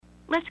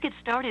Let's get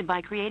started by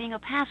creating a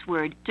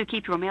password to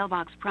keep your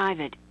mailbox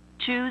private.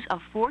 Choose a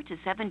 4 to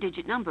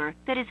 7-digit number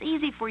that is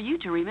easy for you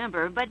to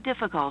remember but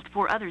difficult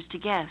for others to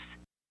guess.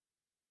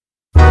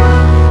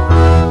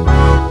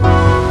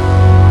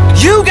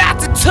 You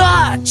got the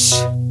touch.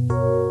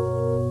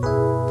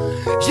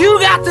 You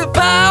got the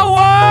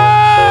power.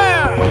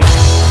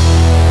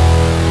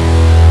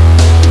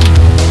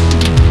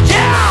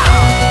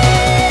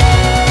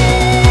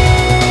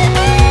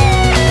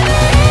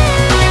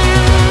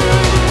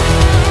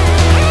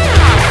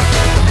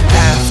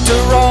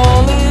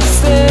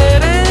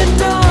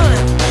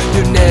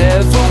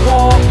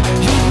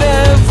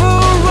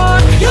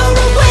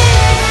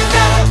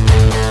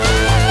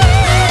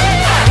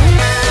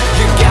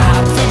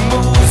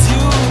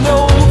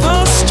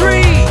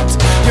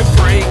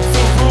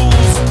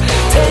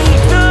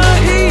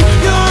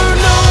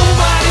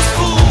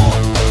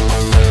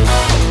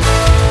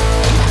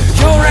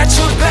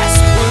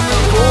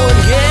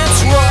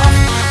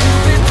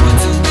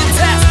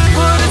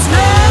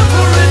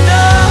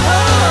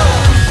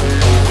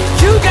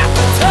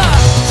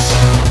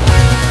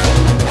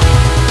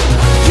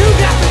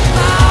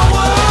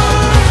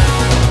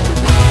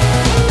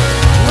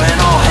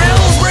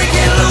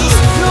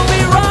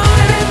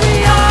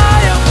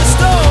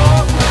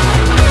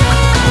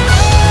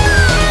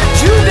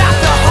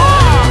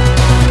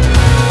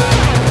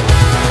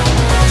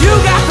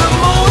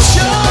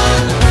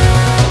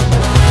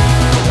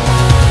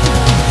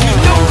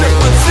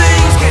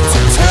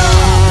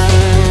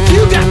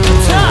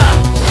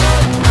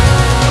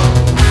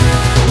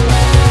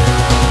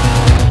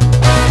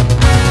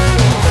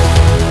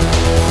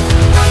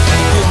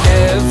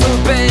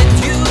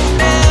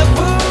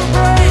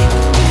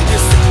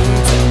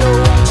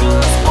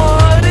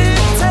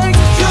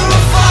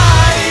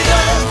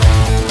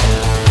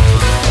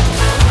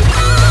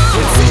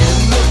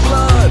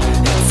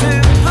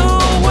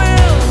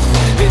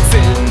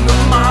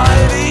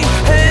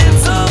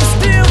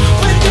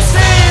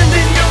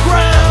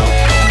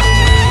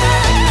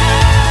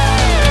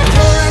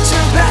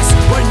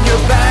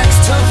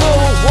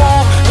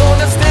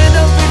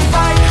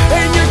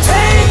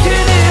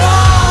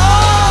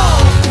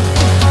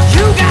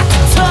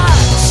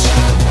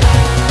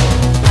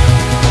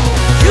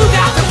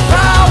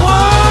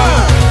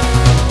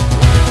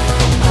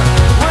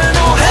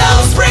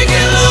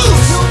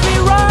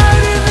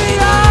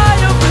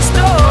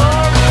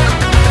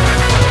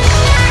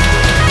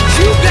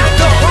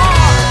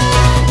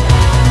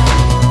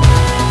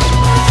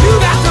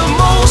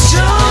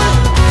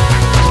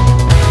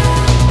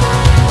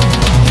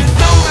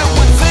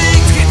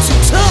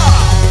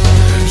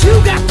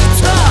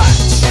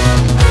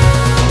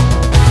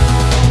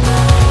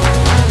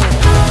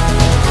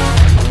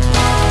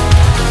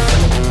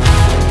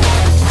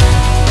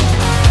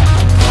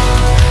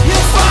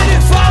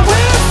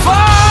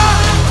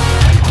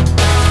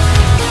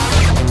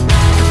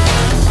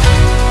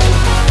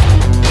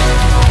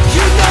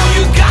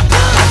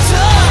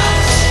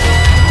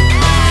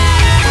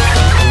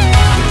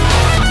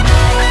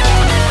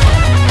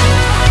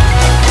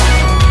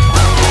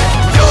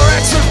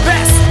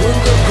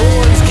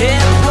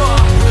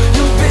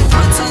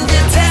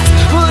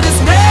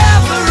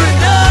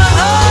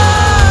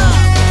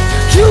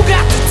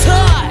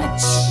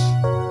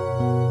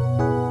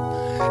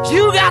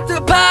 You got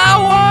the power.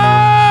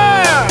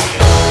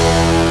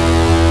 Riding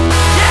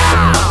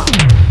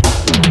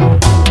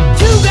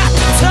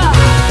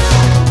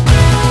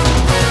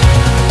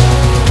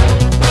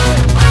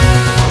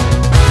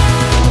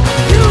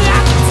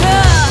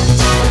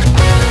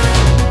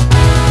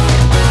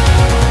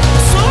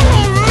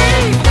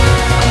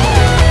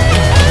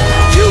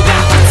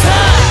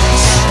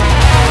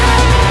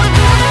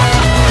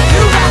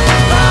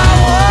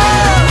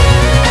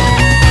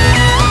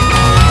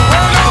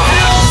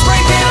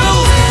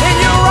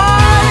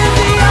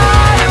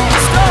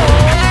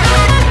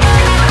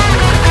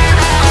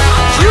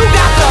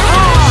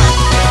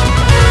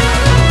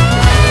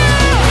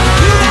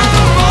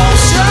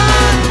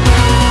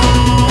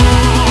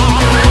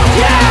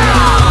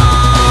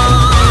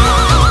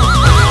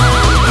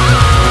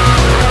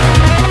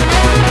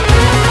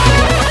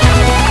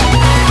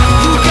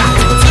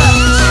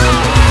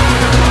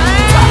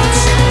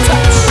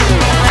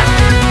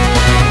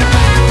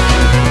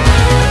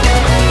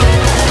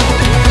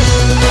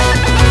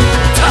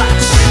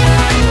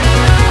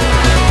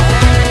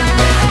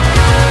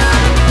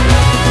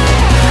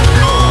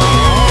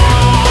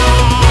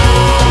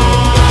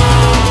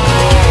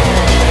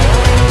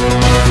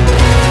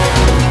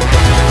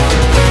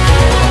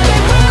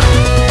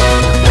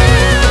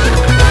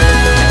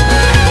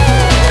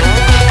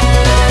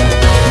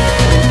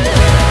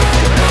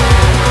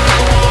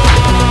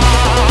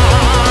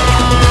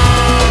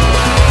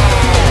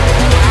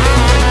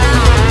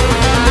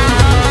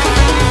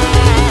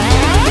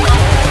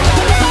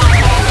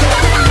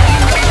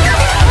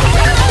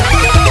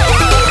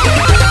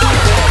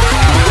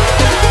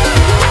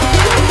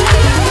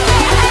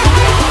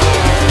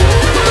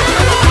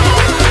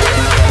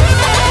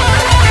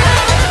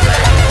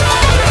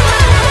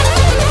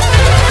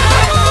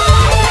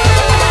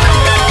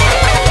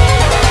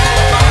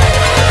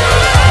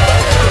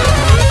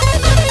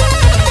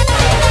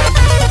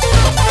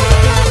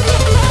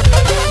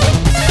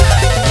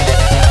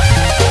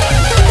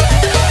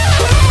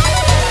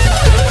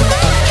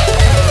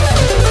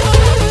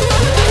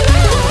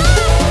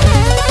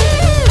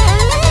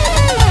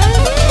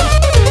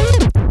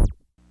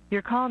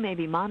Your call may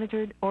be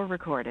monitored or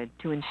recorded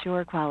to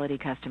ensure quality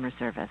customer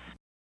service.